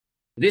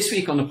This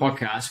week on the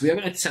podcast, we are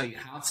going to tell you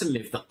how to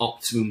live the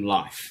optimum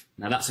life.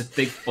 Now, that's a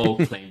big,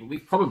 bold claim, but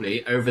we've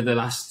probably, over the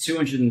last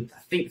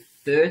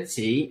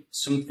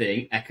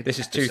 230-something... This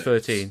is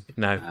 213.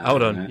 No,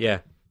 hold on.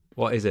 Yeah.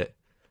 What is it?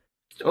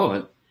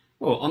 Oh,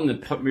 well, on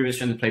the Movers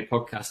Trying to Play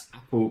podcast,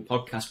 Apple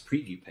podcast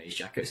preview page,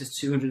 Jack, it says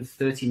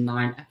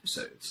 239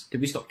 episodes.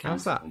 Did we stop counting?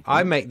 How's that?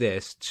 I make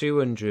this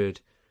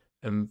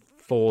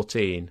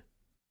 214.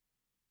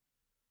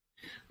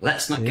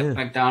 Let's not get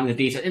back down in the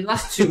detail. In the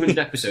last 200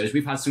 episodes,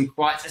 we've had some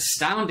quite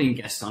astounding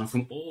guests on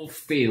from all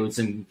fields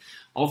and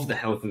of the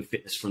health and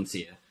fitness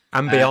frontier.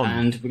 And beyond.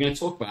 And we're going to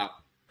talk about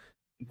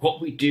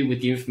what we do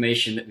with the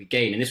information that we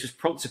gain. And this was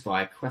prompted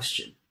by a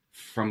question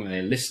from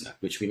a listener,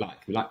 which we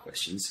like. We like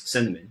questions.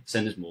 Send them in.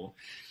 Send us more.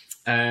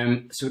 So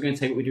we're going to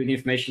take what we do with the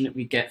information that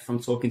we get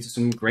from talking to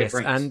some great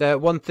brains. And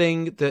one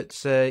thing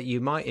that you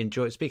might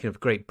enjoy, speaking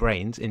of great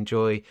brains,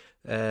 enjoy...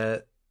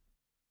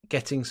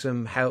 getting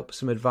some help,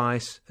 some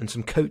advice, and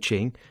some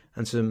coaching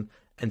and some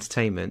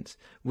entertainment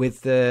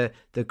with the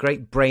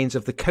great brains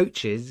of the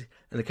coaches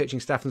and the coaching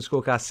staff and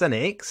school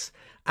Calisthenics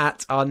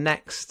at our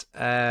next,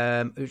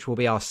 which will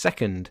be our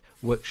second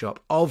workshop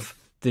of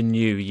the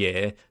new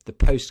year, the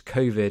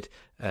post-COVID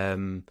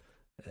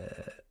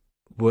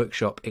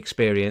workshop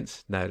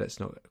experience. No, let's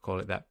not call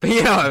it that. But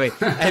you know what I mean.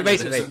 And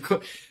basically,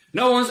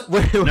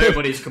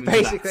 nobody's coming.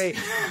 Basically,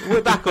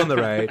 we're back on the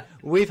road.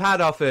 We've had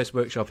our first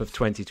workshop of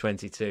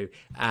 2022,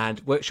 and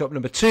workshop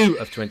number 2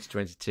 of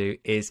 2022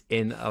 is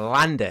in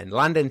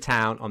Landen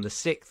Town on the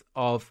 6th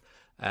of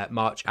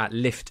March at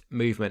Lift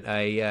Movement,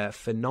 a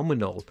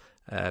phenomenal,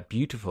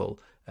 beautiful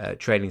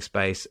training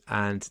space.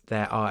 And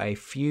there are a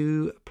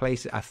few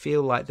places. I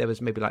feel like there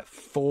was maybe like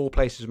 4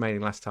 places remaining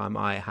last time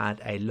I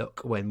had a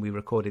look when we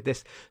recorded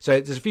this.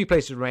 So there's a few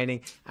places remaining,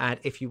 and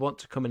if you want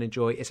to come and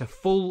enjoy, it's a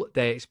full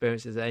day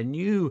experience. It's a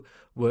new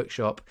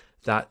workshop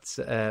that's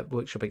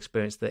workshop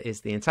experience that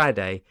is the entire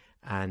day,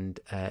 and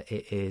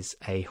it is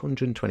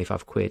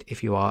 £125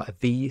 if you are a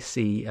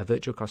VC, a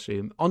virtual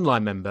classroom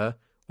online member,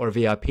 or a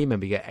VIP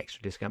member. You get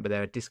extra discount, but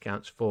there are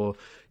discounts for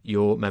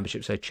your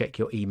membership, so check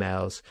your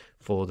emails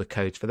for the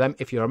codes for them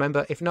if you're a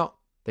member. If not,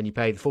 then you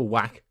pay the full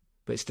whack,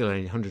 but it's still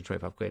only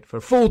 £125 for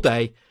a full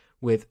day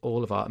with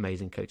all of our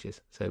amazing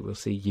coaches. So we'll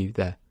see you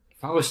there.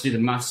 If I was to do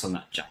the maths on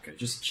that, Jacko,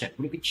 just check,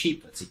 would it be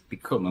cheaper to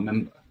become a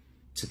member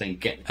to then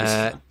get the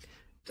discount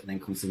and then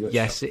come to the workshop?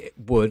 Yes, it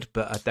would,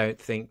 but I don't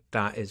think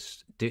that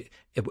is...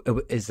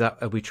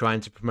 Are we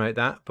trying to promote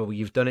that? But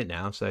you've done it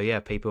now, so yeah,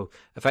 people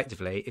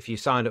effectively, if you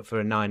signed up for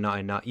a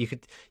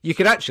 $9.99, you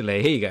could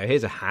actually, here you go,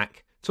 here's a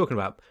hack. Talking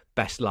about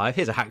best life,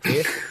 here's a hack for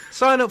you.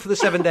 Sign up for the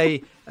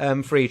 7-day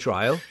free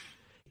trial,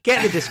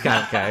 get the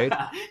discount code,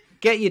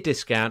 get your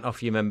discount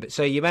off your member.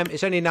 So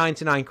it's only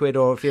 £99,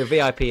 or if you're a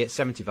VIP, it's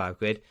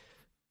 £75.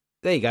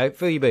 There you go,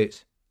 fill your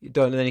boots. You're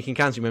done, and then you can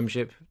cancel your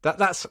membership.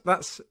 That's a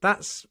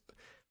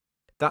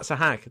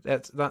hack.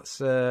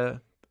 That's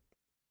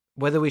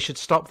whether we should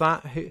stop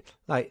that.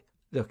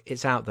 Look,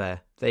 it's out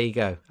there. There you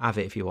go. Have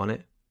it if you want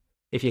it.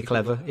 If you're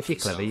clever,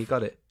 you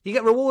got it. You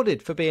get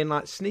rewarded for being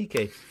like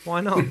sneaky.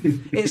 Why not?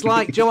 It's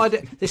like, Joe.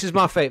 This is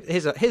my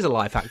favourite. Here's a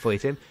life hack for you,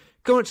 Tim.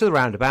 Go up to the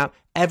roundabout.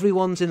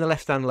 Everyone's in the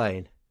left-hand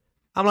lane.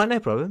 I'm like, no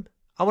problem.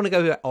 I want to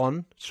go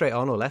straight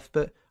on or left,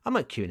 but I'm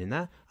not queuing in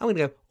there. I'm going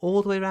to go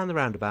all the way around the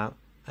roundabout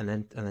and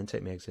then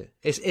take my exit.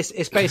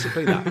 It's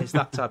basically that. It's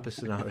that type of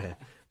scenario.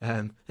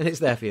 And it's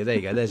there for you. There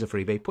you go. There's a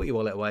freebie. Put your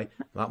wallet away.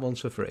 That one's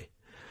for free.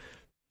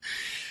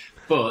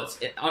 But,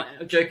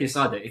 joking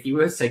aside though, if you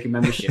were to take a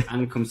membership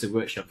and come to the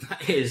workshop,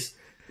 that is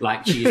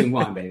like cheese and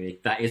wine,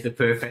 baby. That is the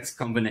perfect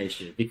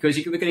combination. Because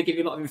we're going to give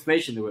you a lot of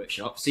information in the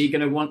workshop, so you're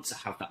going to want to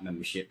have that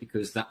membership,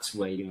 because that's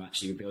where you're going to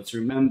actually be able to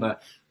remember,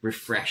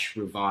 refresh,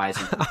 revise,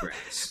 and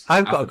progress.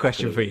 I've got a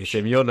question for you,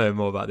 Tim. You'll know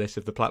more about this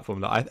of the platform.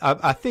 That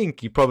I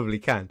think you probably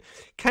can.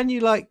 Can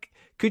you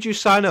could you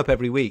sign up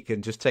every week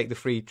and just take the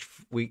free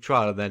week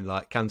trial and then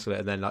cancel it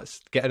and then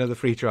get another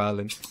free trial?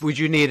 And would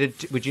you need a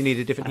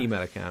different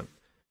email account?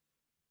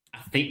 I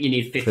think you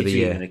need 52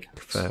 email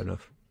accounts. Fair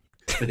enough.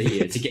 For the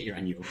year to get your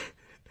annual.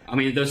 I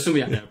mean, there's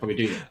somebody out there who probably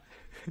do that.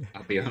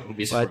 I'll be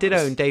surprised. Well, I did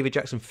own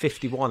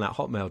davidjackson51 at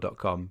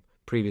hotmail.com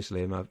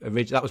previously.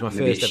 That was my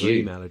first ever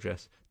email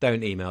address.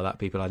 Don't email that,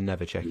 people. I'd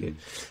never check it.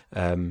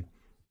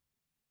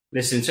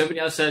 Listen, somebody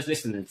else says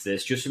listening to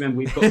this, just remember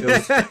we've got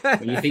those.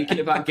 When you're thinking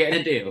about getting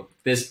a deal,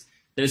 there's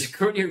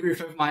currently a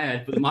roof over my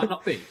head, but there might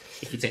not be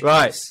if you take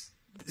this.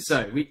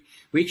 So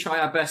we try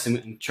our best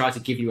and try to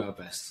give you our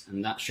best,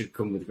 and that should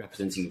come with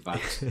representing the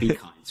values. Be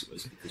kind to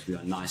us, because we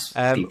are nice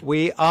people.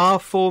 We are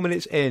 4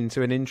 minutes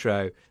into an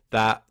intro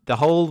that the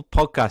whole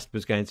podcast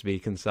was going to be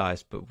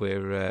concise, but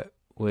we're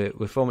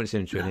 4 minutes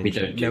into an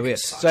intro. We don't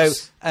So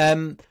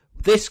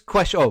this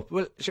question.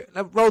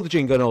 Roll the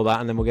jingle and all that,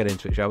 and then we'll get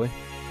into it, shall we?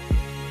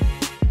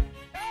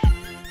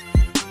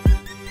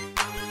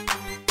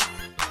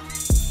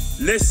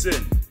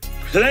 Listen,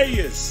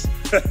 players.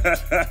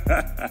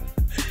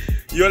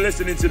 You're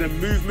listening to the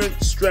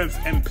Movement, Strength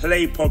and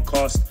Play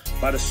podcast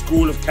by the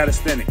School of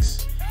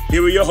Calisthenics.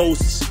 Here are your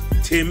hosts,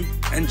 Tim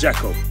and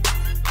Jacko.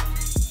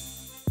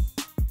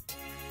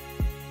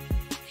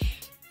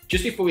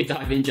 Just before we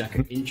dive in, Jack,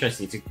 I'm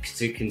interested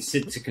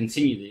to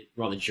continue the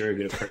rather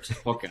jovial approach to the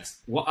podcast.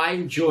 What I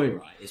enjoy,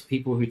 right, is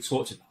people who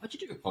talk to me, "How'd you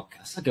do a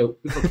podcast?" I go,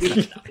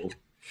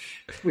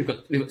 "We've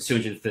got We've got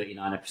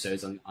 239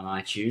 episodes on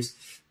iTunes."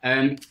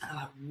 I'm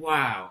like,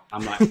 wow.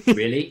 I'm like,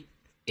 really?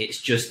 It's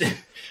just.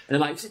 They're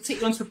like, "Does it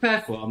take long to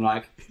prepare for?" I'm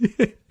like,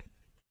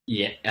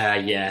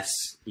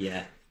 yes,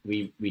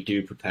 we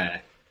do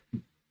prepare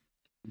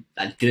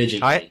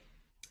diligently.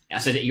 I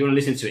said that you want to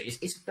listen to it.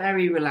 It's a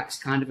very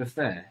relaxed kind of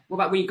affair. What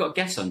about when you've got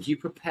guests on? Do you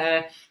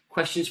prepare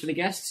questions for the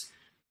guests?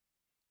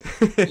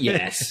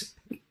 Yes.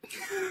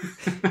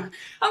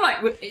 I'm like,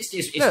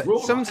 it's raw.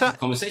 Sometimes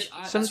conversation.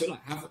 That's what I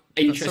have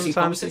interesting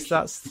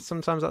conversations.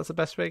 Sometimes that's the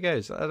best way it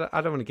goes. I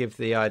don't want to give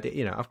the idea.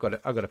 You know, I've got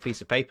a piece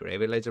of paper here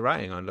with loads of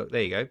writing on. Look,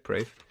 there you go,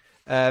 proof.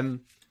 I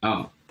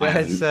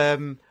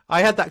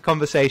had that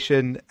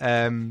conversation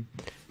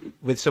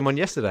with someone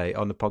yesterday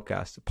on the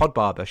podcast, Pod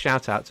Barber.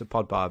 Shout out to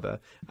Pod Barber.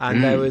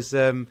 And there was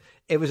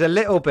it was a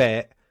little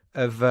bit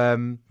of I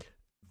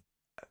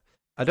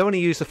don't want to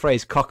use the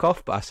phrase cock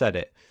off, but I said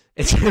it.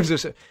 In terms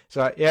of,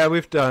 so yeah,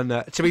 we've done.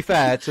 To be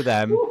fair to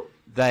them,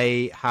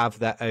 they have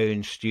their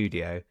own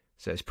studio,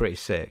 so it's pretty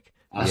sick.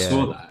 I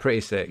saw that.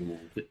 Pretty sick.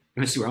 Yeah.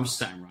 Let's see where I'm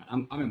standing. Right,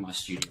 I'm in my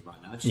studio right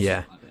now.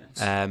 Yeah.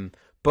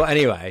 But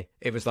anyway,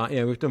 it was like,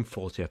 we've done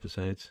 40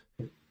 episodes,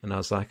 and I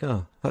was like,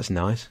 oh, that's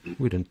nice.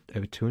 We've done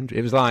over 200.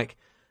 It was like,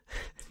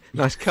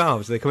 nice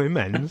carbs. They come in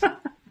men's.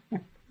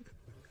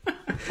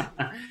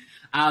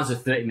 Hours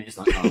of 30 minutes,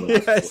 like, oh, well,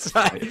 yes,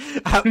 like,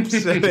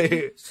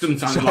 absolutely.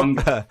 Sometimes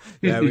longer.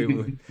 Yeah,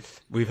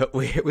 we've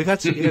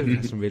had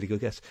some really good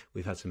guests.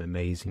 We've had some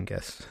amazing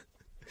guests.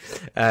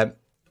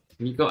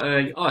 You've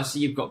got so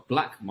you've got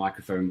black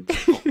microphone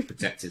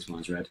protectors.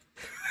 Mine's red.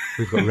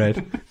 We've got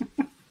red.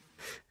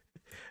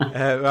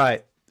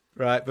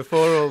 Right.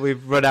 Before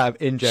we've run out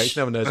of in-jokes,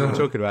 no one knows what we're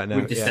talking about now.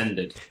 We've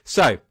descended. Yeah.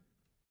 So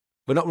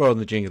we're not rolling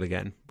the jingle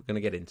again. We're going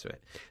to get into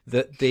it.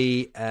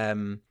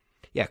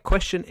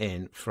 Question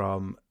in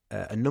from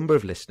a number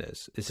of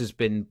listeners. This has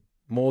been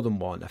more than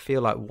one. I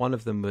feel like one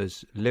of them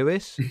was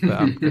Lewis, but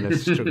I'm going to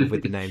struggle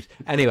with the names.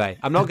 Anyway,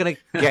 I'm not going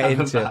to get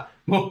into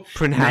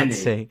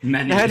pronouncing.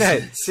 Many no.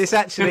 This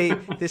actually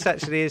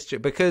is true,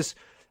 because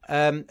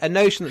a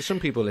notion that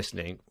some people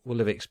listening will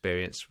have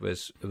experienced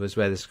was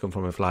where this has come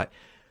from. Of like,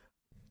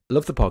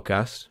 love the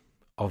podcast.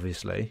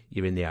 Obviously,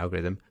 you're in the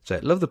algorithm, so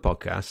love the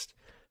podcast.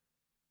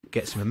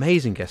 Get some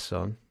amazing guests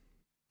on.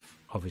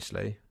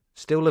 Obviously,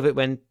 still love it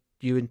when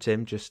you and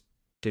Tim just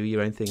do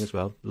your own thing as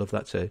well. Love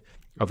that too.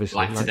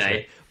 Obviously, like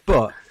today.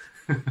 But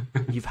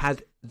you've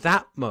had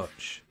that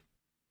much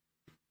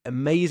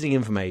amazing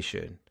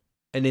information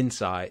and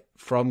insight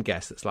from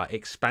guests that's like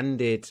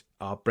expanded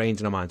our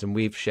brains and our minds. And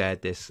we've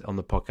shared this on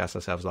the podcast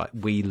ourselves. Like,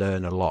 we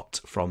learn a lot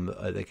from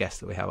the guests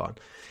that we have on.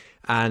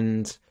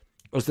 And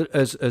as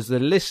the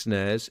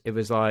listeners, it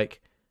was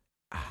like,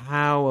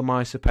 how am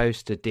I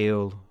supposed to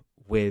deal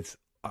with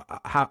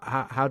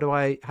how do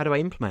I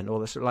implement all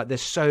this? Like,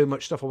 there's so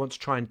much stuff I want to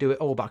try and do it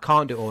all, but I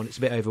can't do it all, and it's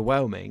a bit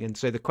overwhelming. And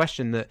so the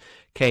question that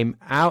came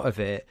out of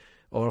it,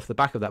 or off the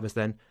back of that, was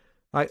then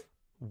like,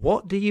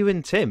 what do you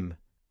and Tim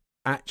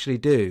actually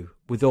do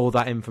with all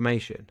that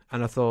information?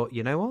 And I thought,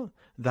 you know what,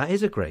 that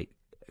is a great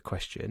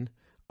question.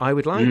 I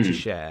would like to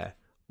share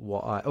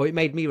it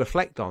made me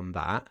reflect on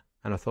that,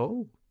 and I thought,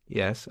 oh,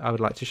 yes, I would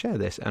like to share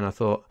this. And I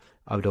thought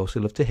I would also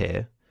love to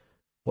hear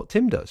what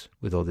Tim does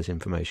with all this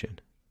information.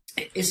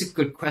 It is a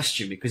good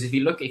question, because if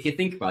you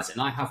think about it,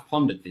 and I have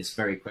pondered this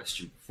very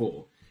question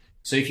before.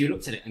 So if you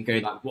looked at it and go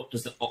like, what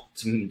does the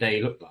optimum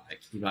day look like?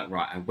 You're like,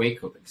 right, I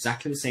wake up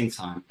exactly the same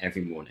time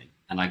every morning,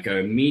 and I go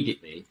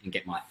immediately and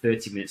get my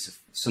 30 minutes of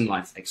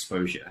sunlight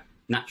exposure,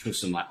 natural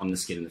sunlight on the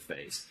skin and the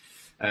face,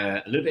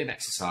 a little bit of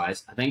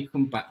exercise. I then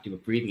come back, do a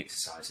breathing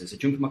exercise, so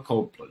jump in my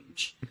cold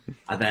plunge.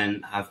 I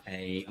then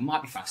I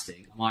might be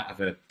fasting. I might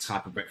have a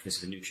type of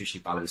breakfast of a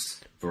nutritionally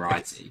balanced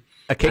variety.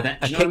 A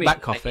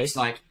kickback coffee. It's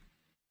like,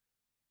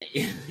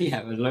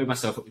 I load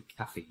myself up with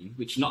caffeine,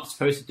 which you're not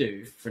supposed to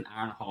do for an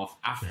hour and a half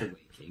after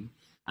waking,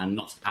 and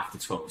not after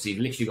 12. So you've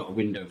literally got a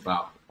window of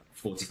about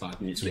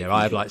 45 minutes. Yeah,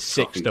 I have like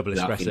 6 double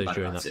espressos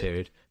during that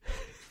period.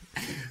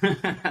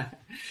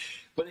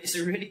 But it's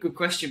a really good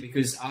question,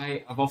 because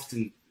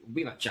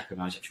we've had Jack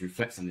and I actually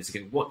reflect on this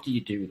again. What do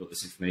you do with all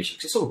this information?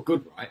 Because it's all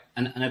good, right?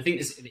 And I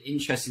think the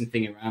interesting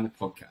thing around the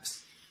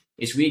podcast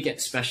is we get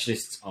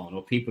specialists on,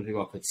 or people who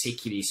are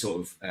particularly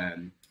sort of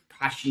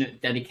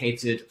passionate,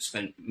 dedicated,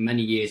 spent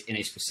many years in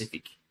a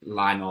specific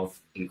line of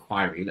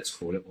inquiry, let's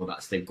call it, or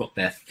they've got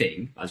their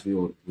thing, as we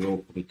all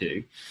probably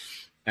do.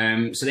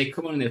 So they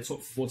come on and they'll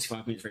talk for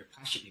 45 minutes very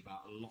passionately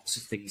about lots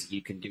of things that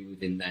you can do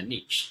within their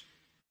niche.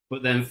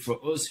 But then for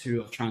us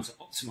who are trying to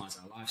optimize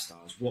our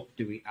lifestyles, what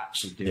do we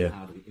actually do and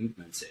how do we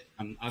implement it?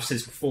 And I've said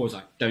this before, is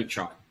like, don't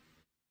try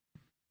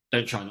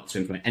not to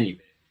implement any of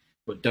it,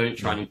 but don't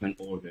try and implement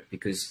all of it,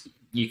 because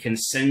you can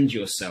send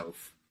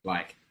yourself,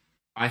 like,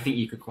 I think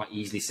you could quite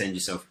easily send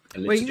yourself a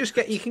little. Well,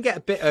 you can get a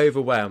bit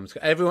overwhelmed.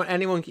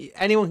 Anyone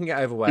can get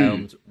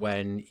overwhelmed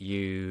when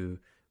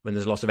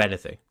there's lots of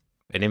anything,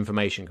 and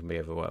information can be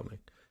overwhelming.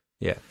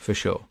 Yeah, for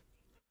sure.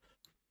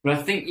 But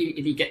I think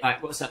you get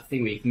like, what's that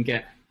thing where you can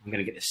get, I'm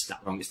going to get this stat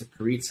wrong, it's the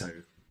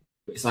Pareto.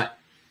 But it's like,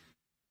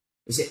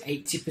 is it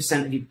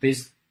 80% of your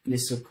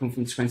business will come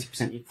from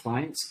 20% of your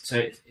clients?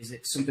 So is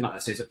it something like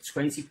that? So it's like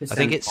 20% I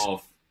think it's,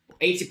 of,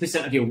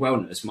 80% of your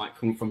wellness might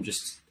come from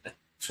just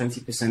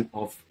 20%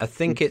 of... I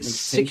think it's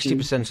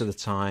 60% of the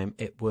time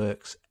it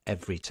works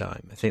every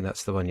time. I think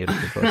that's the one you're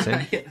looking for.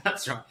 Yeah,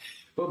 that's right.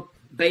 But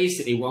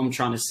basically what I'm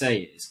trying to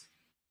say is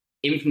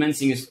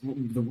implementing is...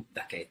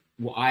 Okay,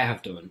 what I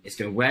have done is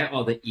go, where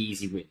are the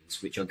easy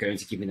wins, which are going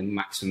to give me the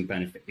maximum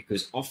benefit?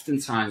 Because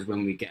oftentimes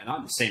when we get... And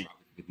I'm the same, right,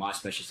 with my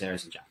specialist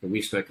areas and Jack, but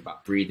we've spoke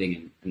about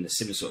breathing and the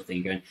similar sort of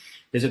thing, going,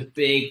 there's a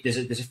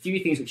few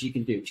things which you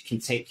can do which can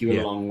take you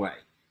a long way.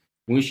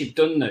 Once you've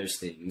done those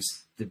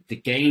things, the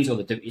gains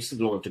or it's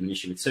the law of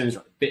diminishing returns,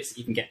 like the bits that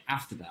you can get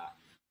after that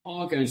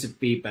are going to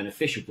be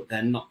beneficial, but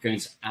they're not going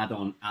to add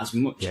on as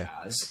much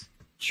as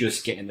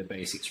just getting the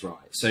basics right.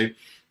 So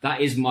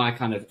that is my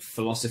kind of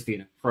philosophy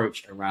and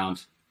approach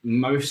around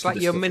most. It's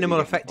like your minimal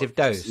effective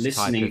dose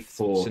listening type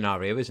of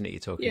scenario, isn't it? You're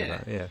talking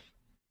about,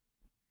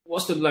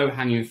 What's the low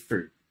hanging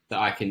fruit that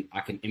I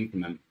can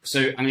implement?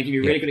 So I'm going to give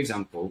you a really good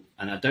example,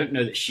 and I don't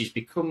know that she's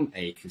become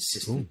a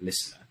consistent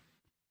listener.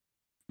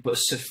 But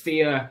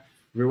Sophia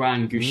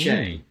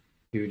Ruan-Goucher,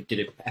 who did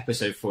an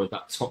episode for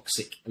about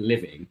toxic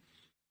living,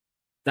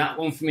 that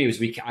one for me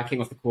was I came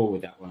off the call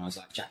with that one. I was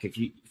like, Jack, if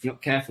you're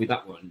not careful with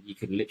that one, you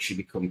could literally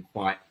become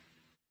quite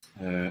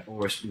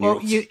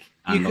neurotic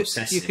and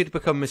obsessive. You could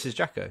become Mrs.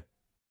 Jacko.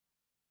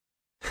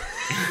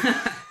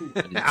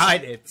 I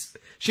did.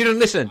 She doesn't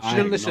listen. She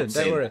doesn't listen.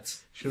 Don't worry.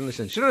 She doesn't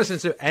listen. She doesn't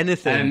listen to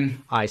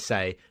anything I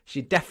say.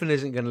 She definitely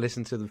isn't going to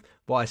listen to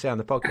what I say on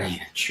the podcast.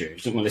 Yeah, true. She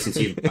doesn't want to listen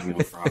to you banging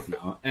on for half an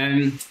hour.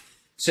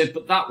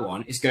 But that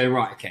one is going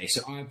right. Okay,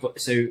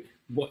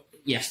 what?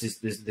 Yes,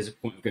 there's a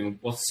point of going.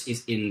 What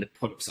is in the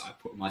products that I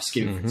put on my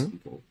skin, for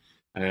example?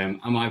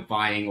 Am I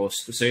buying or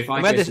so? If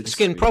I we had the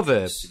skin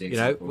proverb, you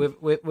know,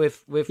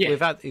 we've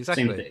had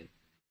exactly. Same thing.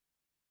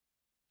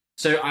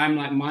 So I'm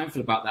like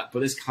mindful about that, but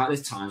there's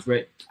times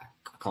where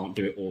I can't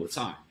do it all the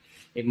time.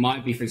 It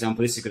might be, for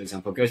example, this is a good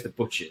example. I go to the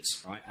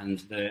butcher's, right,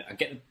 and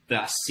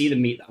I see the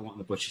meat that I want on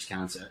the butcher's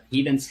counter.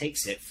 He then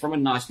takes it from a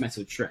nice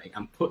metal tray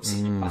and puts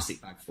it in a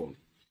plastic bag for me.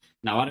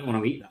 Now, I don't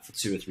want to eat that for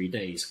 2 or 3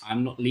 days.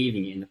 I'm not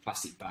leaving it in the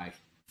plastic bag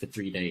for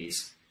 3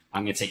 days.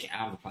 I'm going to take it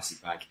out of the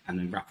plastic bag and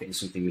then wrap it in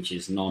something which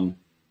is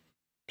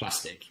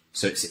non-plastic,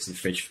 so it sits in the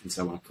fridge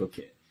until I want to cook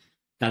it.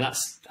 Now,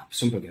 that's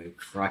some people go,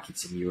 crikey,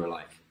 Tim, you were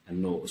like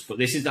and laws, but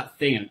this is that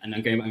thing, and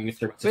I'm going to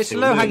throw back to. So it's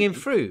low hanging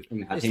fruit.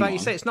 It's like you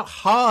say, it's not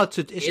hard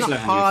to. It's not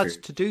hard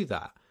to do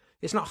that.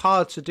 It's not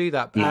hard to do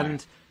that, no.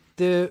 And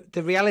the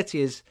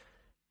reality is,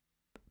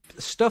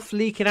 stuff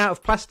leaking out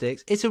of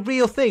plastics. It's a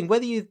real thing,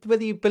 whether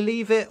you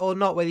believe it or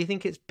not, whether you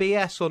think it's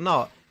BS or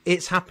not.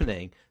 It's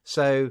happening.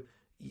 So,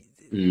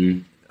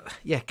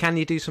 yeah, can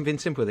you do something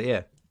simple with it?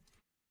 Yeah.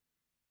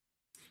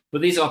 But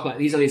these are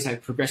these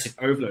like progressive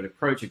overload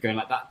approach of going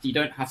like that. You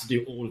don't have to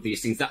do all of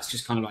these things. That's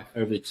just kind of like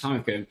over the time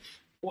of going,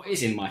 what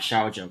is in my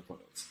shower gel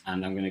product?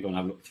 And I'm going to go and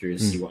have a look through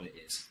and see what it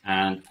is.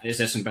 And is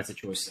there some better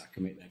choices I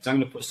can make there? Because I'm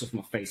going to put stuff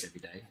on my face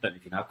every day. I don't know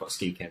if you know, I've got a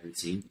skincare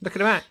routine. Look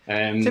at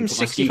that. Tim's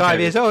 65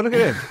 years old. Look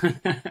at him.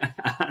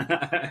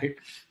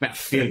 I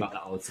feel about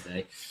that old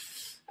today.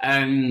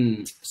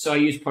 So I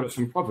use products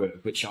from Proverb,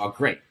 which are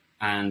great.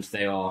 And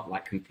they are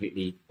like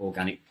completely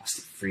organic,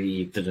 plastic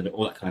free,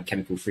 all that kind of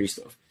chemical free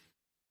stuff.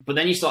 But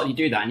then you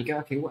do that and you go,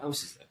 okay, what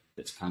else is there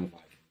that's kind of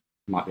like,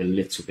 might be a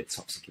little bit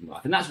toxic in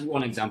life? And that's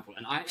one example.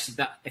 And I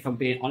actually, if I'm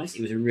being honest,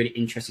 it was a really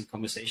interesting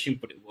conversation,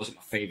 but it wasn't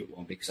my favorite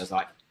one because I was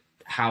like,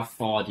 how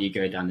far do you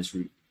go down this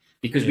route?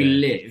 Because we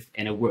live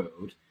in a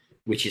world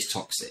which is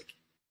toxic,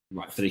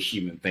 right, for the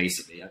human,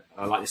 basically.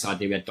 I like this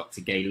idea we had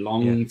Dr. Gay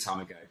long time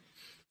ago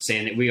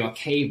saying that we are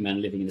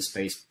cavemen living in a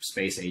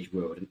space age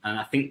world. And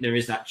I think there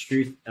is that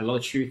truth, a lot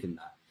of truth in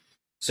that.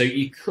 So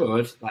you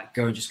could like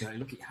go and just go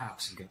look at your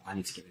house and go, I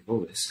need to get rid of all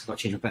this. I've got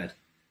to change my bed.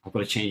 I've got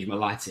to change my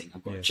lighting.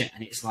 I've got to change,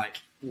 and it's like.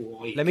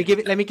 Let me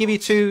give you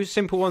 2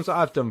 simple ones that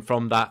I've done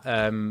from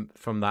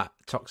that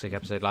toxic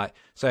episode. Like,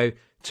 so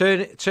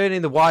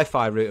turning the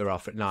Wi-Fi router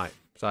off at night.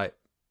 It's like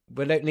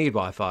we don't need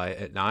Wi-Fi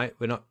at night.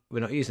 We're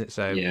not using it,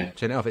 so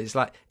turn it off. It's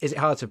like, is it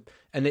hard to?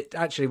 And it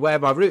actually where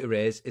my router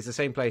is the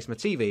same place my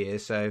TV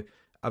is. So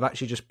I'm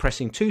actually just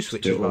pressing 2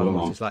 switches rather than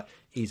one. It's like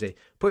easy.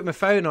 Putting my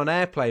phone on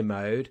airplane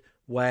mode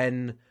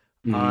when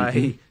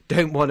I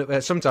don't want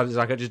to. Sometimes it's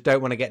like I just don't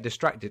want to get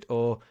distracted.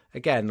 Or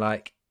again,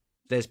 like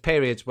there's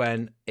periods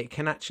when it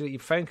can actually,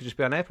 your phone can just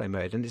be on airplane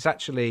mode, and it's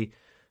actually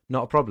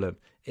not a problem.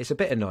 It's a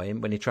bit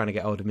annoying when you're trying to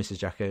get hold of Mrs.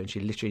 Jacko and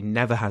she literally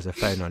never has her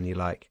phone on. You're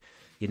like,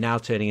 you're now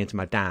turning into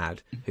my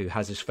dad who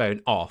has his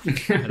phone off,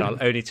 and I'll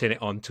only turn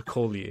it on to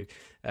call you.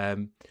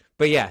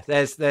 But yeah,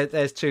 there's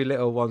 2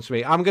 little ones for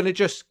me.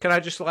 Can I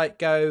just like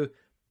go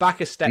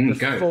back a step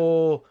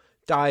before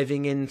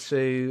diving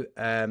into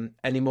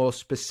any more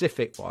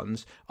specific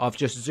ones of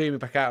just zooming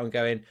back out and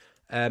going,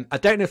 I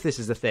don't know if this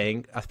is a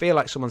thing. I feel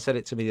like someone said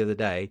it to me the other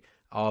day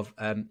of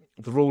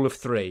the rule of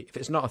 3. If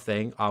it's not a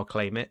thing, I'll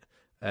claim it.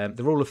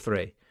 The rule of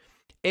 3.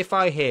 if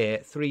I hear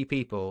 3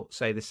 people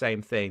say the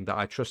same thing, that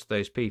I trust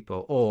those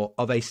people, or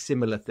of a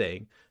similar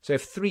thing. So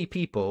if 3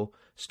 people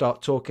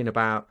start talking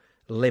about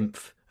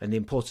lymph and the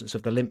importance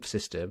of the lymph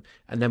system,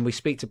 and then we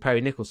speak to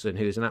Perry Nicholson,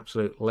 who is an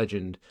absolute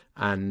legend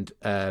and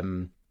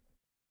an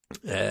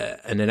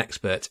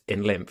expert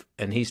in lymph,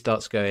 and he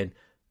starts going,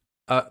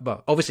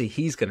 well, obviously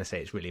he's going to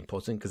say it's really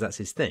important because that's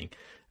his thing.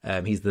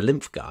 He's the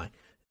lymph guy.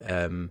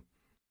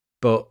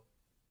 But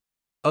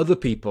other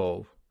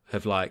people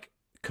have like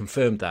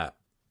confirmed that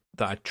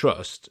I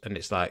trust, and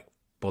it's like,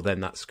 well, then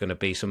that's going to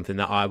be something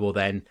that I will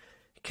then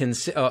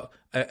consider,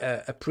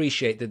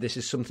 appreciate that this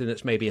is something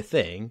that's maybe a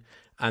thing.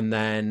 And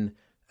then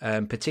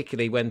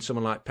particularly when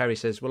someone like Perry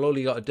says, well, all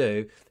you got to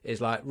do is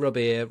like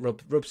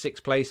rub 6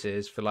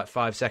 places for like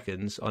 5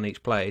 seconds on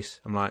each place.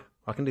 I'm like,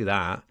 I can do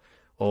that.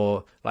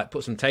 Or like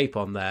put some tape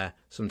on there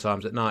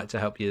sometimes at night to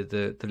help you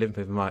the lymph.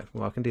 I'm like,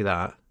 well, I can do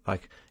that.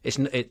 Like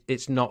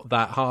it's not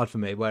that hard for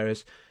me.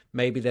 Whereas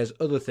maybe there's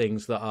other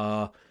things that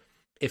are,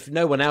 if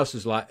no one else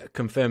has like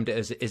confirmed it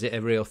as, is it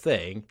a real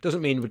thing,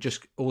 doesn't mean we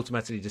just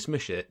automatically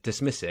dismiss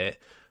it,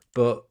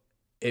 but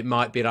it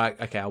might be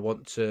like, okay, I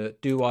want to,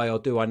 do I or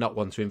do I not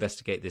want to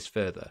investigate this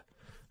further?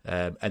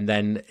 And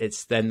then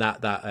it's then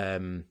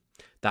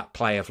that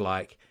play of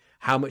like,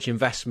 how much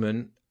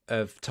investment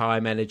of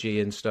time,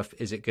 energy and stuff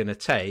is it going to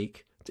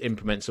take to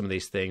implement some of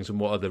these things, and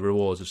what are the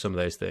rewards of some of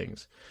those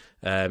things?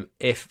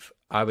 If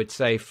I would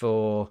say,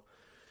 for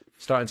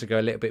starting to go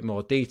a little bit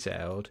more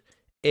detailed,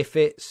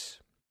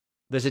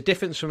 there's a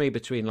difference for me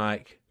between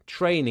like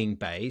training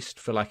based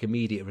for like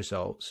immediate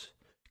results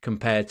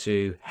compared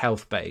to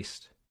health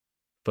based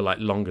for like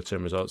longer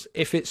term results.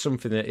 If it's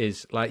something that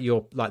is like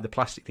the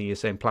plastic thing, you're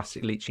saying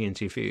plastic leaching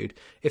into your food,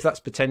 if that's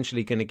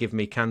potentially going to give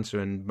me cancer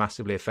and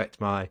massively affect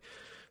my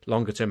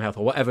longer term health,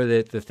 or whatever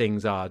the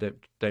things are,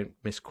 don't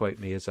misquote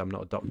me, as I'm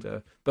not a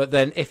doctor. But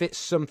then if it's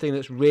something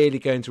that's really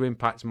going to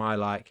impact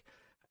my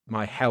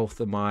health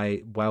and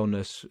my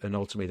wellness, and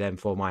ultimately then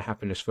for my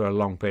happiness for a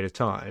long period of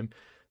time,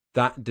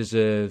 that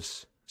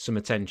deserves some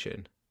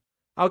attention.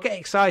 I'll get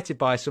excited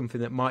by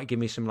something that might give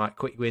me some like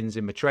quick wins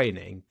in my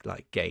training,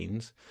 like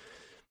gains,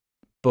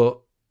 but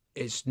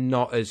it's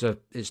not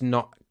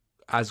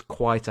as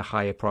quite a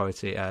higher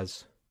priority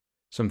as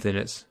something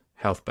that's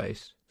health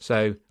based.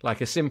 So like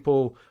a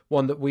simple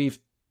one that we've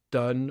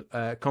done,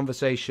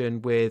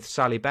 conversation with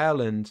Sally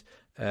Bell and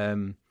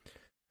the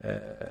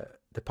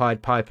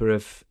Pied Piper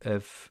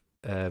of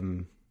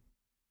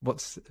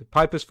what's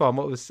Piper's Farm?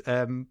 What was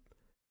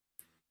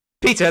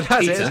Peter?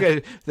 That's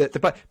Peter. It.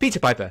 The Peter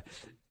Piper.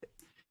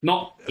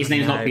 Not his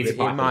name's not Peter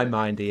Piper. In my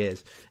mind, he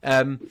is.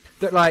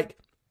 That like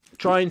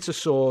trying to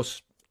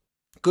source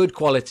good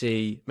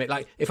quality.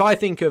 Like if I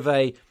think of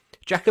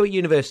Jacko at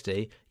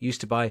university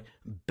used to buy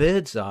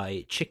bird's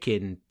eye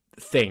chicken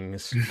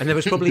things, and there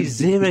was probably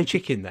 0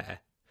 chicken there.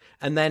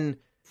 And then,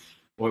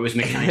 or it was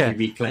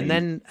mechanically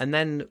reclaimed. And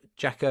then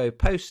Jacko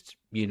post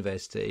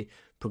university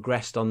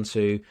progressed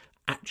onto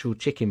actual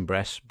chicken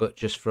breasts, but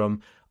just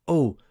from,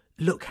 oh,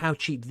 look how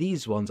cheap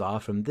these ones are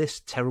from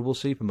this terrible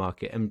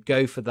supermarket, and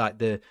go for like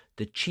the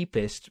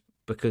cheapest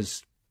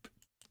because,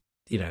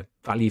 you know,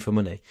 value for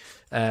money.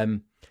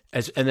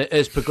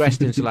 As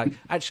progressed into like,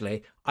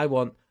 actually, I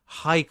want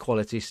high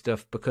quality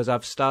stuff because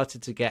I've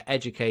started to get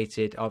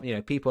educated of, you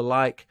know, people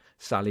like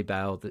Sally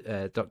Bell,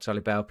 Dr. Sally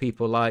Bell,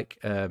 people like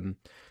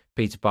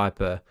Peter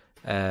Piper,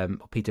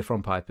 or Peter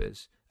from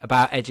Pipers,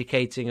 about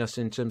educating us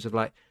in terms of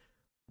like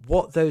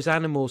what those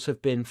animals have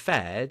been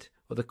fed,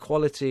 or the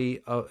quality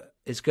of,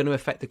 is going to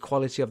affect the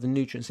quality of the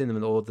nutrients in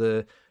them, or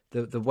the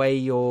way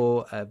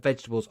your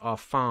vegetables are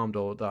farmed,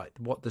 or like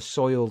what the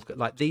soil,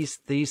 like these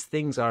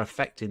things are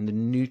affecting the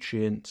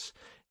nutrients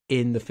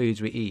in the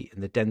foods we eat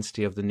and the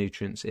density of the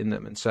nutrients in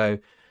them. And so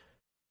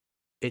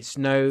it's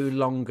no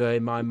longer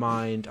in my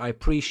mind, I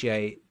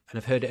appreciate, and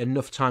I've heard it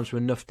enough times from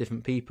enough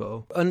different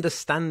people,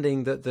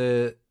 understanding that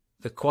the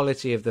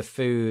quality of the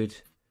food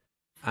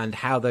and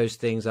how those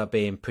things are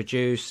being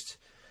produced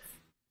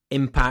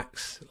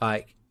impacts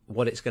like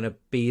what it's going to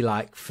be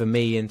like for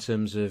me in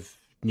terms of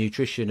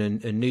nutrition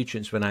and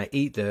nutrients when I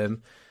eat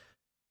them,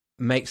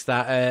 makes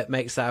that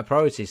a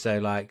priority. So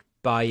like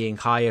buying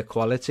higher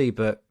quality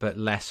but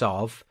less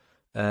of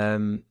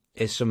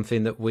is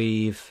something that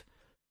we've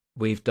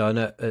done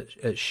at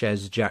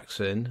Shez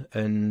Jackson,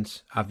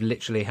 and I've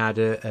literally had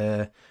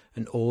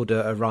an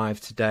order arrive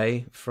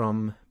today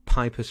from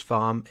Piper's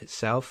Farm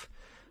itself.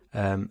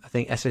 I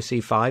think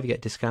SOC 5, you get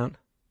a discount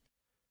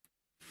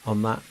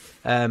on that.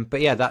 But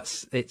yeah,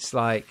 it's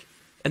like,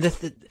 and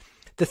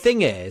the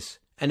thing is,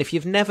 and if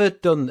you've never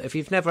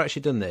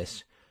actually done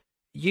this,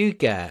 you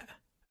get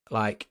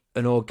like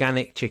an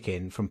organic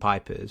chicken from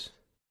Piper's,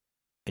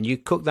 and you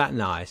cook that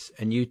nice,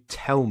 and you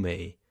tell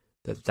me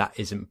that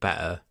isn't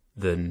better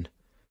than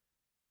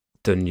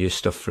your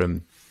stuff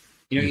from,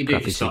 you know what you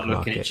do, you start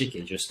looking at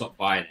chicken, just stop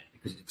buying it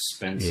because it's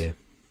expensive.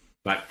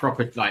 Yeah. Like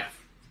proper, like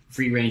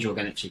free range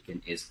organic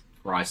chicken is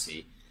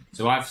pricey.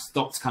 So I've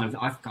kind of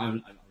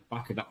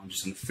back of that one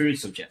just on the food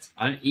subject.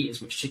 I don't eat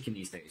as much chicken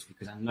these days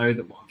because I know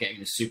that what I'm getting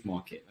in the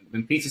supermarket.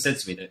 When Peter said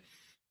to me that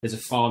there's a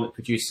farm that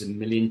produces 1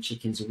 million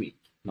chickens a week,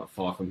 not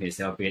far from here.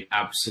 So they'll be an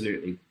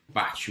absolutely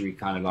battery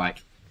kind of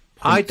like.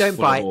 I don't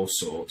buy all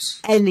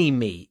sorts. any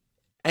meat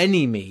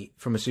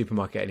from a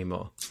supermarket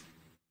anymore.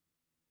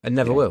 I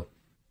never will.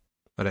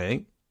 I don't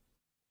think.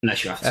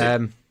 Unless you have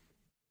to.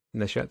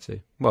 Unless you have to.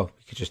 Well,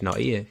 you could just not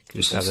eat it. You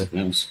could just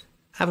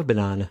have a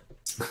banana.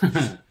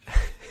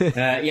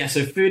 Yeah,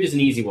 so food is an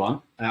easy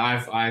one.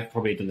 I've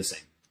probably done the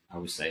same. I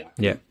would say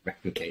I can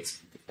replicate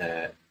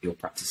your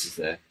practices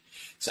there.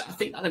 So I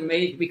think that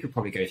we could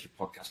probably go through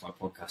podcast by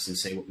podcast and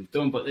say what we've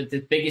done. But the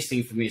biggest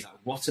thing for me is like,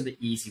 what are the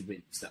easy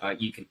wins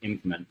that you can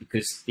implement?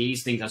 Because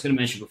these things I was going to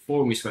mention before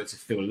when we spoke to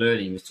Phil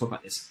Learning, we was talking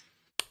about this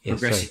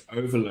progressive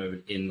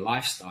overload in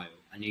lifestyle,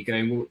 and you're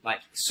going, well,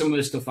 like some of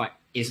the stuff like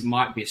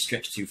might be a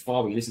stretch too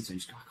far when you listen to it. You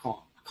just go, I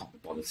can't be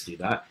bothered to do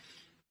that.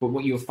 But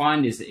what you'll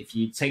find is that if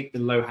you take the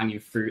low-hanging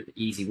fruit, the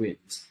easy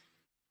wins,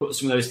 put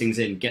some of those things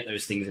in, get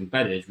those things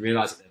embedded,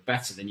 realize that they're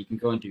better, then you can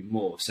go and do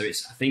more. So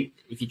I think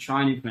if you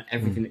try and implement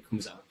everything that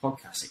comes out of a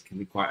podcast, it can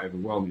be quite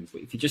overwhelming.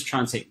 But if you just try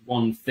and take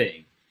one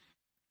thing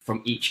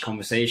from each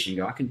conversation,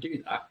 you go, I can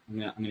do that. I'm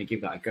going to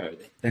give that a go.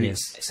 Then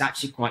it's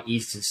actually quite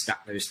easy to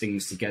stack those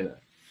things together.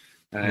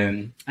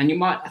 And you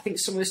might, I think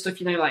some of the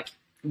stuff, like,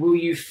 will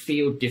you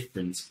feel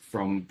different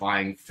from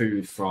buying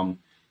food from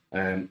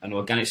an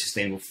organic,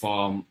 sustainable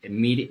farm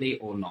immediately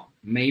or not?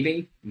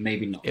 Maybe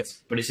not. Yep.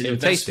 But it's an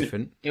investment. Taste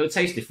different. It will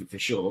taste different for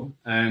sure.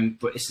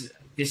 But this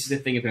is the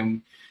thing about,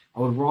 I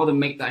would rather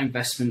make that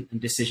investment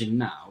and decision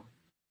now,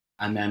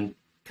 and then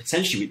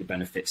potentially reap the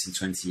benefits in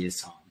 20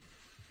 years' time,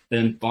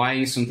 than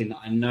buying something that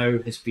I know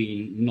has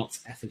been not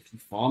ethically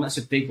farmed. That's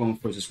a big one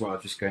for us as well.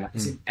 Just going, like,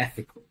 is it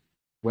ethical?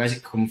 Where does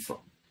it come from?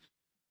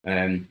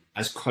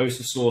 As close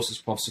to source as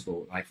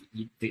possible. Like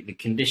the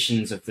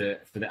conditions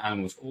for the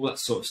animals, all that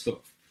sort of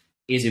stuff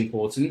is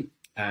important.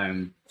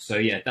 So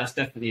yeah, that's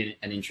definitely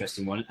an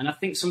interesting one. And I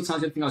think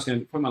sometimes the thing I was going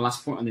to put my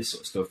last point on this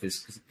sort of stuff is,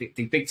 because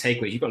the big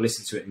takeaway is you've got to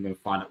listen to it and go and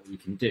find out what you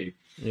can do.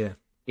 Yeah,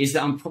 is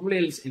that I'm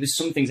probably, there's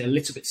some things a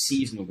little bit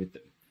seasonal with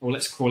them, or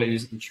let's call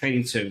it in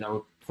training terms, I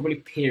would probably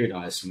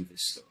periodize some of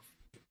this stuff.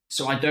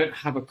 So I don't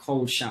have a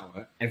cold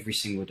shower every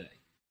single day.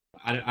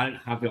 I don't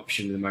have the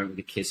option at the moment with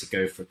the kids to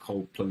go for a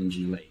cold plunge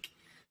in the lake.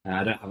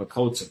 I don't have a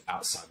cold tub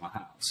outside my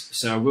house.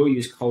 So I will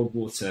use cold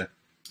water.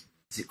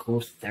 Is it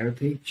called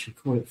therapy? Should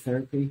we call it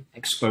therapy?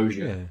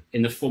 Exposure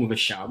in the form of a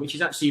shower, which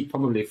is actually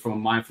probably from a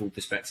mindful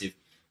perspective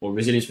or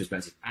resilience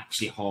perspective,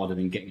 actually harder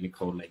than getting in a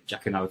cold lake.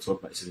 Jack and I were talking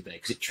about this the other day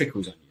because it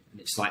trickles on you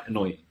and it's like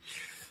annoying.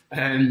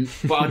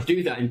 But I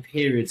do that in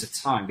periods of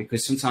time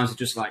because sometimes it's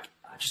just like,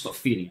 I'm just not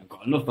feeling it. I've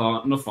got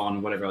enough on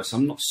and whatever else. So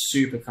I'm not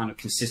super kind of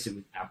consistent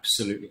with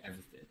absolutely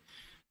everything.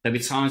 There'll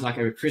be times like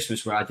over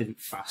Christmas where I didn't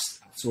fast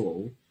at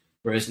all.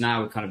 Whereas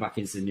now we're kind of back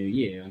into the new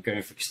year. I'm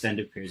going for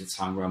extended periods of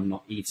time where I'm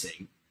not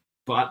eating.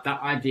 But that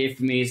idea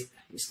for me is,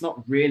 it's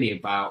not really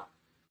about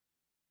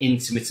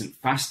intermittent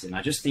fasting.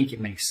 I just think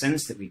it makes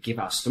sense that we give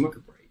our stomach a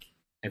break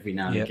every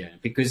now and again.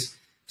 Because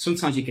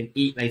sometimes you can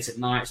eat late at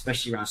night,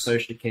 especially around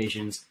social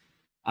occasions.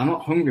 I'm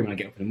not hungry when I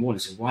get up in the morning,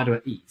 so why do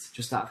I eat?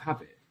 Just out of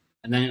habit.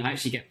 And then I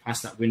actually get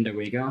past that window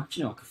where you go, do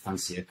you know, I could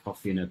fancy a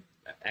coffee and a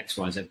X,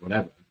 Y, Z,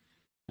 whatever.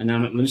 And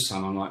then at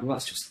lunchtime, I'm like, well,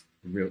 that's just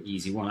a real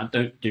easy one. I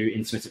don't do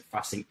intermittent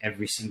fasting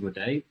every single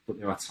day, but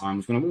there are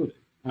times when I will do.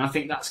 And I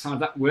think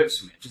that works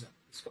for me.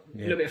 It's got a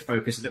little bit of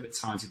focus, a little bit of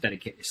time to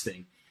dedicate this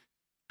thing.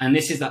 And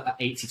this is that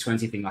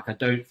 80-20 thing.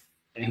 Like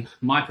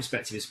my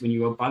perspective is when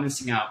you are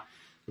balancing out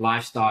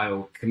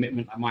lifestyle,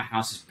 commitment, like my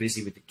house is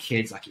busy with the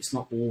kids, like it's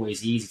not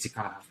always easy to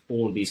kind of have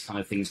all of these kind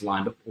of things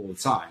lined up all the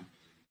time.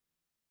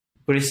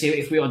 But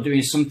if we are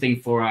doing something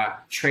for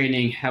our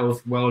training,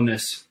 health,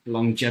 wellness,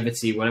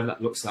 longevity, whatever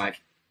that looks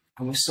like,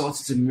 and we're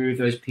starting to move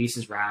those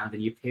pieces around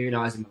and you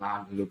periodize them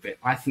around a little bit,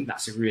 I think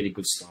that's a really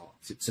good start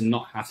to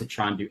not have to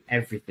try and do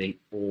everything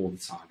all the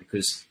time,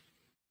 because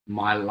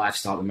my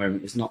lifestyle at the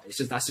moment is not,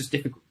 that's just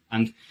difficult.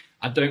 And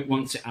I don't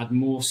want to add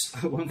more.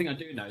 One thing I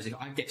do know is if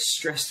I get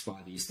stressed by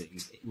these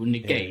things, it will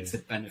negate the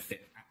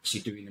benefit of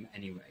actually doing them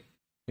anyway.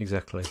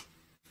 Exactly.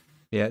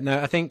 Yeah, no,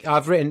 I think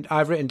I've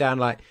written down,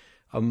 like,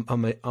 on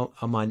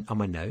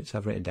my notes,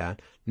 I've written down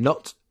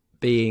not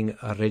being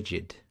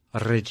rigid,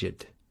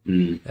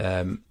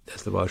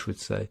 as the Welsh would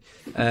say,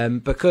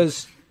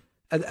 because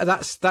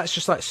that's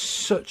just like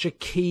such a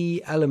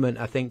key element,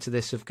 I think, to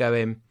this of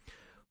going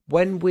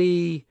when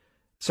we.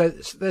 So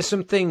there's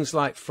some things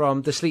like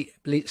from the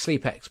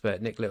sleep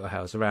expert Nick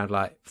Littlehouse around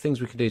like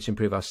things we can do to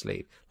improve our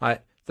sleep,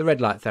 like the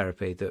red light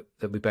therapy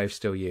that we both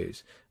still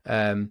use,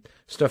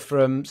 stuff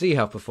from Z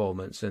Health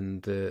Performance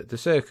and the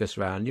circus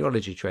around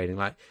neurology training.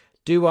 Like,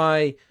 do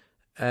I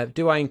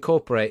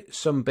incorporate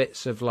some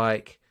bits of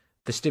like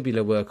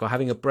vestibular work or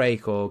having a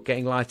break or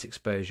getting light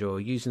exposure or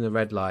using the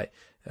red light,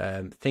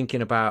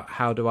 thinking about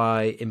how do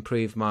I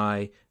improve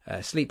my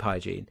sleep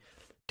hygiene?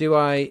 Do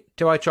I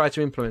try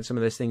to implement some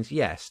of those things?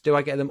 Yes. Do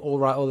I get them all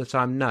right all the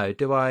time? No.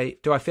 Do I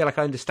feel like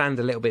I understand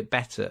a little bit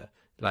better?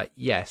 Like,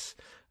 yes.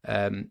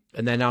 And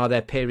then are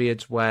there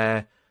periods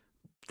where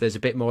there's a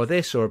bit more of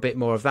this or a bit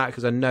more of that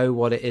because I know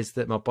what it is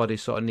that my body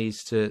sort of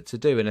needs to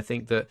do? And I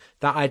think that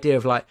idea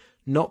of like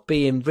not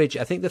being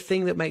rigid. I think the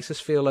thing that makes us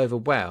feel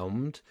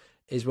overwhelmed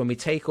is when we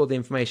take all the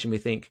information, we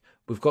think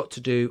we've got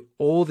to do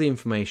all the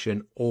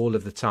information all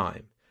of the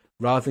time,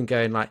 rather than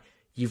going like,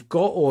 you've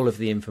got all of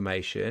the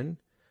information,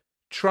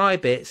 try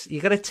bits,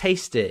 you got to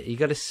taste it, you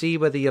got to see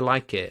whether you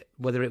like it,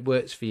 whether it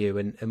works for you,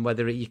 and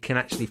whether you can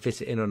actually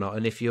fit it in or not,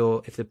 and if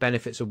the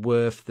benefits are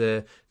worth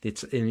the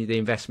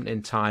investment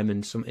in time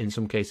and in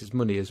some cases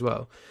money as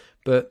well.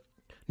 But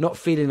not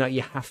feeling like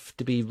you have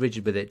to be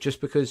rigid with it,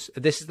 just because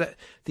this is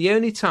the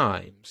only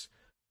times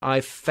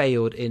I've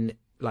failed in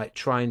like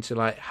trying to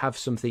like have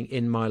something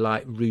in my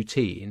like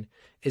routine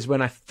is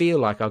when I feel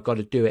like I've got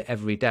to do it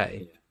every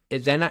day.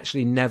 It then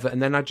actually never,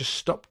 and then I just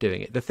stop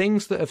doing it. The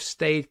things that have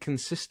stayed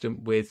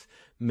consistent with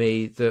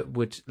me that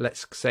would,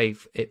 let's say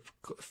it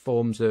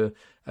forms a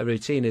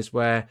routine, is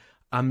where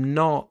I'm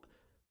not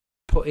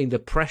putting the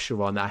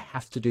pressure on that I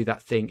have to do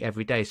that thing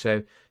every day.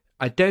 So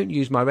I don't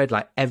use my red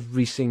light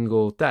every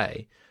single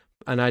day.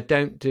 And I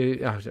don't do,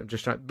 I'm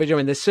just trying, but I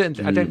mean, there's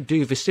certain, I don't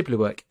do vestibular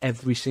work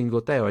every single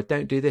day, or I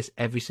don't do this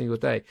every single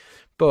day.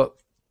 But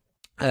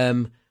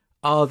there'll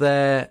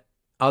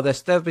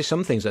be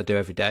some things I do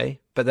every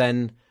day, but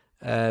then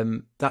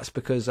that's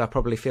because I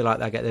probably feel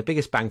like I get the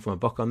biggest bang for my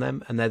buck on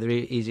them, and they're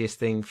the easiest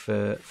thing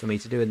for me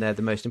to do, and they're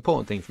the most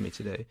important thing for me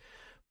to do.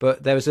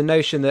 But there was a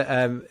notion that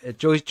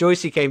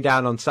Joycey came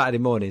down on Saturday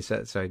morning,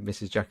 sorry,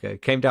 Mrs. Jacko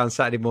came down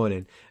Saturday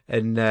morning,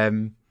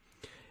 and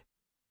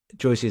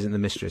Joyce isn't the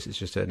mistress, it's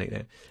just her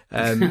nickname.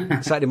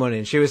 Saturday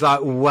morning, she was like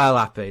well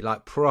happy,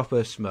 like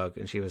proper smug.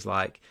 And she was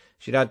like,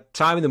 she'd had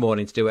time in the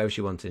morning to do whatever she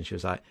wanted. And she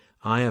was like,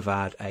 I have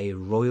had a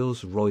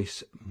Rolls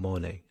Royce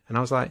morning. And I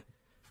was like,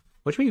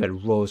 what do you mean you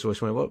had a Rolls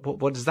Royce morning?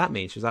 What does that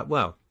mean? She was like,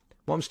 well,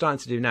 what I'm starting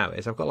to do now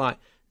is I've got like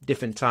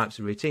different types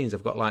of routines.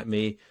 I've got like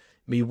me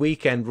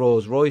weekend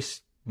Rolls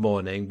Royce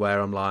morning where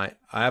I'm like,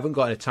 I haven't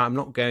got any time. I'm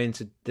not going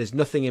to, there's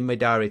nothing in my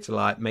diary to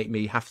like make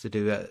me have to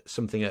do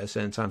something at a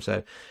certain time.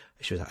 So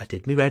she was like, I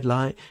did me red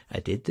light,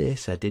 I did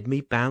this, I did me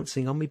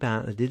bouncing on me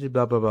bounce, I did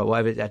blah, blah, blah,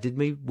 whatever, I did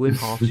me Wim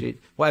Hof,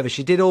 whatever.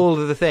 She did all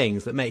of the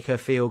things that make her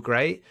feel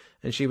great,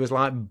 and she was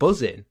like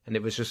buzzing, and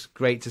it was just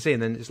great to see.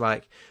 And then it's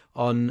like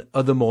on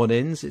other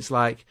mornings, it's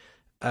like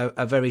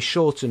a very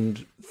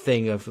shortened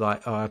thing of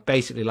like, I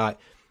basically like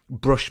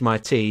brush my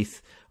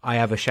teeth, I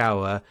have a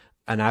shower,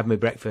 and I have my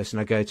breakfast and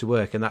I go to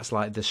work, and that's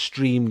like the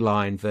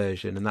streamlined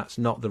version, and that's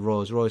not the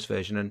Rolls Royce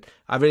version. And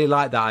I really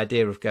like that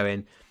idea of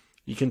going,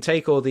 you can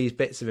take all these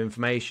bits of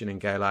information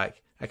and go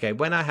like, okay,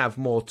 when I have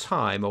more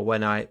time, or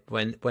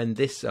when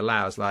this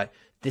allows, like,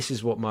 this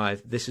is what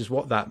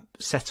that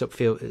setup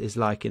feel is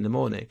like in the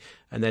morning.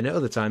 And then at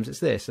other times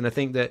it's this. And I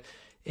think that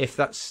if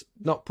that's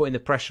not putting the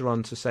pressure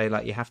on to say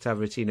like you have to have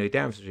a routine or a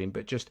down routine,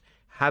 but just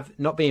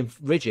not being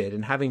rigid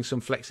and having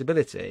some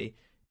flexibility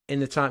in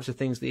the types of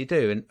things that you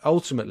do. And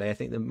ultimately, I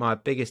think that my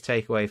biggest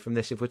takeaway from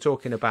this, if we're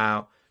talking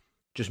about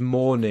just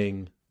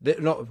morning,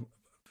 not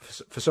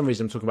for some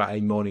reason I'm talking about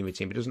a morning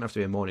routine, but it doesn't have to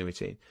be a morning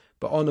routine.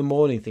 But on a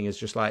morning thing is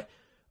just like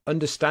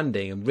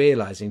understanding and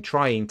realizing,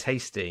 trying,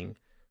 tasting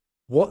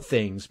what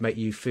things make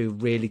you feel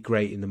really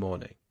great in the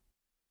morning,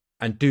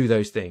 and do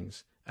those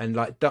things. And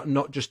like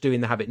not just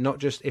doing the habit, not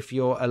just if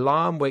your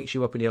alarm wakes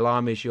you up and the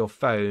alarm is your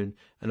phone,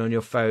 and on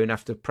your phone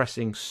after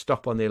pressing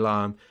stop on the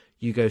alarm,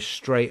 you go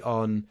straight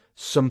on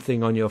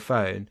something on your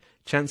phone.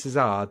 Chances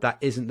are that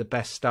isn't the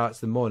best start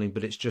to the morning,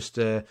 but it's just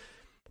a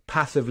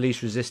path of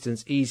least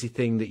resistance, easy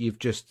thing that you've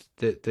just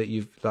that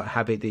you've like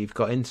habit that you've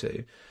got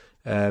into,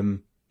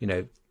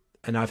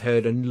 and I've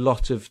heard a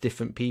lot of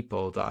different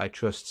people that I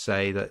trust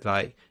say that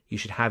like you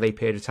should have a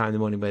period of time in the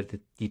morning where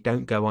you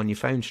don't go on your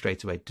phone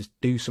straight away, just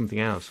do something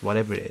else,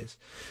 whatever it is.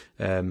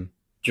 Do you want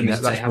me to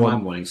say how my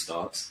morning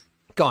starts?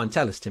 Go on,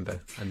 tell us, Timbo,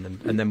 and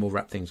then we'll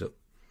wrap things up.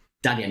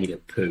 Daddy, I need a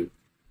poo.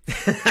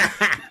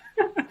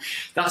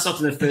 That's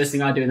often the first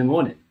thing I do in the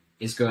morning,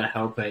 is go and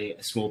help a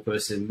small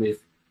person with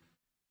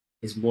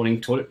his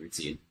morning toilet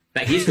routine.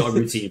 But he's got a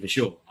routine for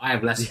sure. I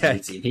have less of a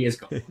routine. He has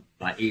got one.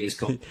 Like, he has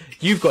got.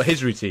 You've got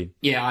his routine.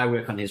 Yeah, I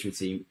work on his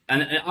routine.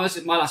 And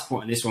my last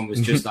point on this one was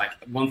just like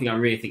one thing I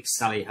really think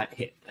Sally had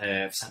hit,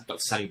 Dr.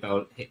 Sally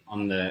Bell hit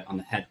on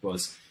the head,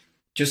 was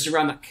just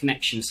around that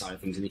connection side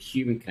of things and the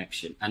human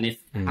connection. And if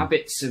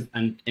habits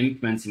and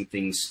implementing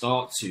things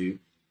start to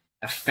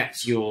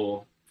affect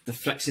the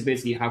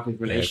flexibility you have with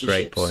relationships,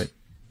 great point.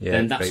 Yeah,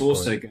 then that's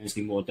also going to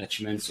be more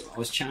detrimental. I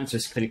was chatting to a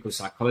clinical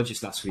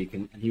psychologist last week,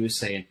 and he was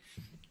saying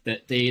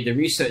that the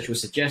research will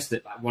suggest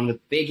that like, one of the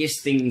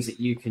biggest things that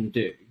you can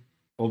do,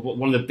 or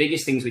one of the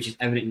biggest things which is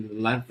evident in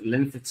the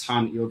length of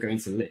time that you're going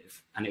to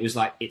live, and it was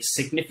like it's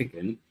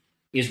significant,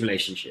 is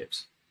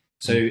relationships.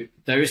 So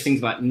those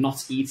things like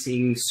not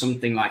eating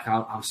something, like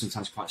I'm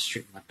sometimes quite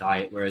strict with my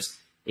diet, whereas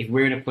if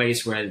we're in a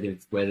place where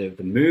the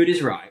mood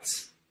is right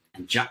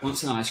and Jack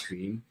wants an ice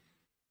cream,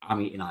 I'm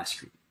eating ice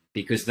cream,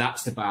 because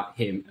that's about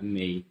him and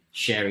me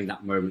sharing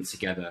that moment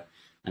together,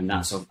 and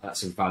that's of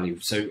value.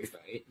 So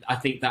I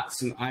think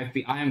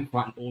I am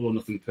quite an all or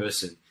nothing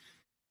person,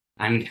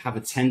 and have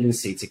a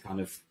tendency to kind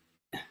of,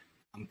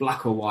 I'm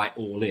black or white,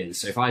 all in.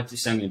 So if I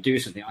say I'm going to do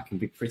something, I can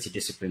be pretty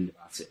disciplined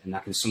about it, and I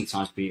can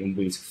sometimes be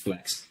unwilling to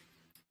flex.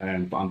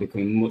 But I'm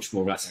becoming much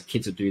more relaxed. Our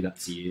kids will do that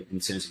to you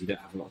in terms of you don't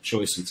have a lot of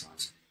choice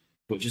sometimes.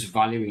 But just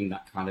valuing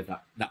that kind of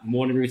that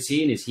morning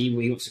routine is he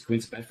wants to come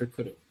into bed for a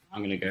cuddle.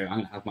 I'm going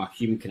to have my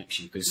human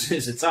connection, because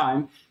there's a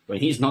time when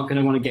he's not going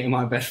to want to get in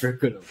my bed for a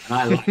cuddle. And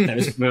I like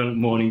those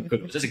morning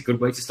cuddles. That's a good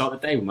way to start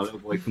the day when my little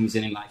boy comes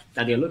in and like,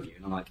 Daddy, I love you.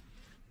 And I'm like,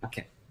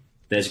 okay,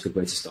 there's a good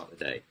way to start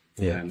the day.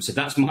 Yeah. So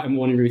that's my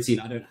morning routine.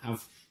 I don't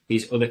have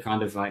these other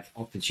kind of like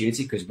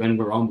opportunity, because when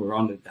we're on,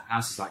 the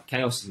house is like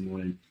chaos in the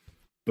morning.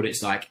 But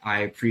it's like, I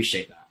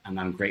appreciate that and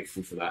I'm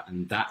grateful for that.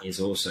 And that is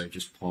also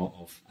just part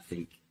of, I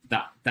think,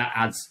 that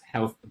adds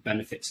health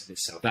benefits of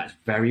itself. That's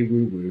very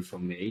woo-woo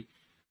from me,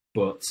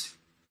 but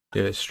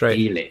yeah, it's straight.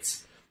 Feel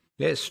it.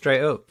 Yeah, it's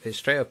straight up. It's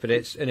straight up, and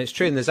it's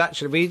true. And there's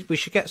actually we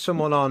should get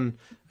someone on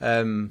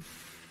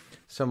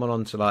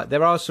to like.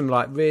 There are some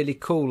like really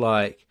cool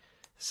like.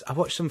 I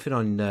watched something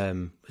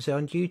on was it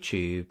on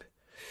YouTube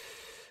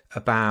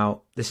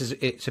about this is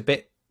it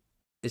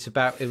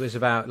was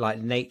about like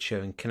nature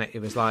and connect.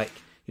 It was like,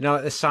 you know,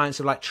 like the science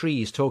of like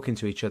trees talking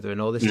to each other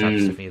and all this type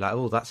of stuff. And you're like,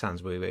 oh, that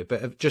sounds weird.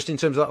 But just in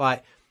terms of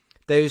like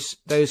those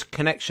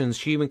connections,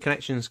 human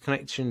connections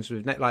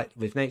with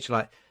with nature,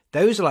 like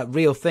those are like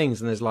real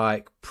things. And there's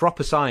like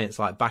proper science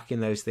like backing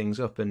those things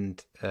up.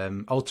 And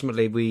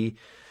ultimately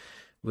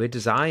we're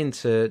designed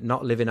to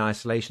not live in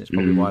isolation. It's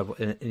probably why,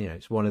 you know,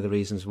 it's one of the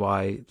reasons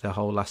why the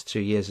whole last 2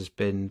 years has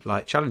been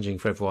like challenging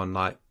for everyone,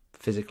 like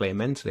physically and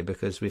mentally,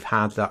 because we've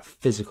had that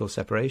physical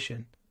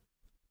separation.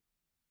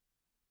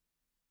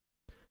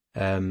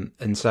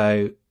 And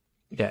so,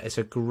 yeah, it's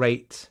a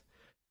great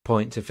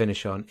point to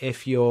finish on.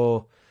 If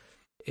you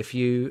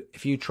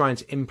trying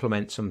to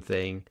implement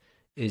something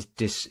is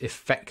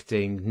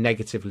affecting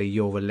negatively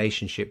your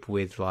relationship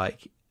with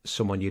like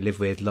someone you live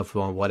with, loved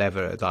one,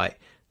 whatever, like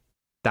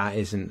that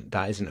isn't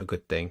a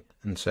good thing.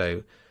 And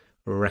so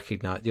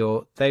recognize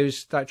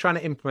those like trying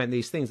to implement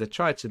these things. They're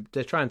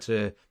trying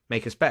to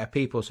make us better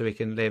people so we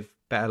can live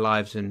better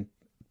lives and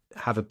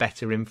have a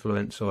better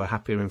influence or a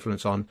happier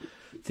influence on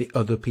the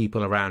other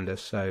people around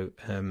us. So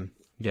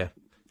yeah,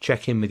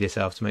 check in with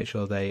yourself to make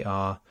sure they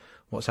are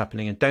what's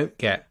happening, and don't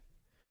get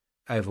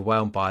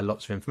overwhelmed by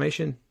lots of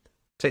information.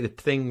 Take the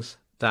things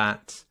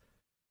that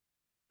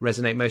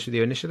resonate most with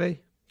you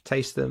initially,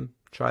 taste them,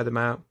 try them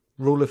out.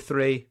 Rule of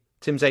 3,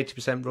 Tim's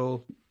 80%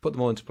 rule, put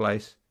them all into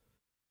place.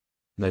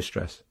 No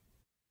stress.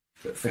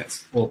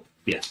 Perfect. Well,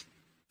 yeah,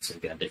 so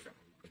yeah, different.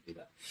 Do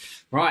that.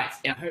 Right,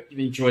 yeah, I hope you've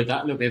enjoyed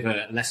that. A little bit of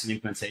a lesson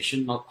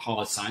implementation, not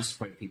hard science.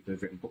 Probably people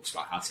have written books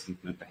about how to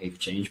implement behaviour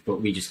change,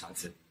 but we just had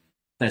to.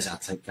 There's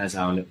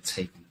our little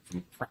take on it from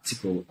a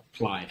practical,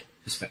 applied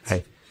perspective.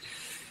 Hey,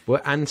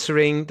 we're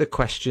answering the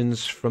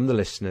questions from the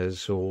listeners.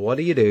 So what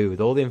do you do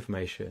with all the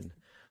information?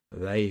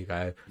 There you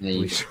go.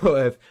 We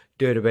sort of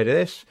do a bit of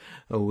this,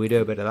 or we do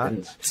a bit of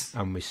that,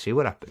 and we see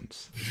what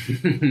happens.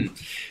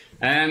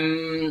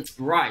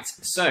 Right,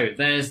 so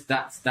there's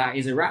that. That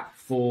is a wrap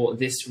for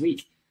this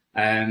week.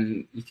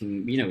 You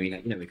can, we go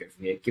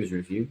from here. Give us a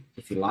review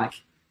if you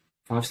like,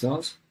 5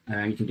 stars.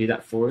 You can do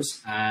that for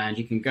us, and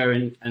you can go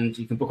in and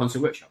you can book onto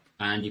a workshop,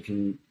 and you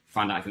can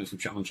find out if you want some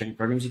chat on training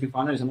programs. You can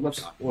find those on the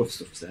website. All of the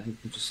stuff is there. You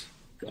can just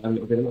go and have a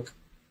little bit of a look.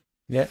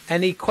 Yeah.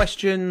 Any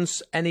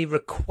questions, any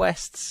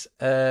requests,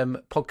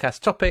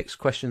 podcast topics,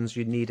 questions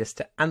you need us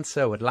to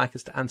answer, would like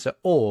us to answer,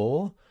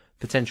 or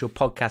potential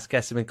podcast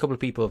guests? I mean, a couple of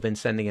people have been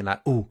sending in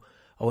like, "Ooh,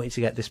 I want you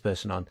to get this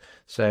person on."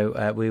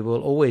 So we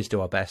will always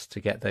do our best to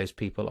get those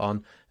people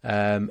on.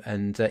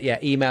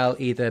 Email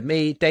either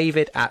me,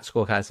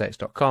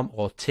 David@schoolcalisthenics.com,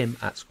 or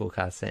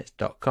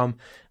Tim@schoolcalisthenics.com,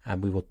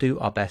 and we will do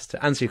our best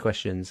to answer your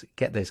questions,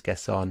 get those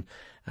guests on,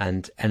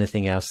 and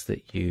anything else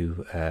that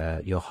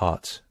your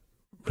heart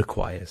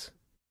requires.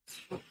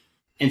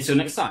 Until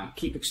next time,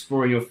 keep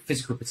exploring your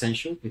physical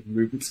potential with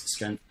movement,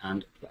 strength,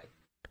 and play.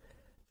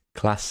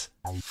 Class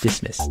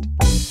dismissed.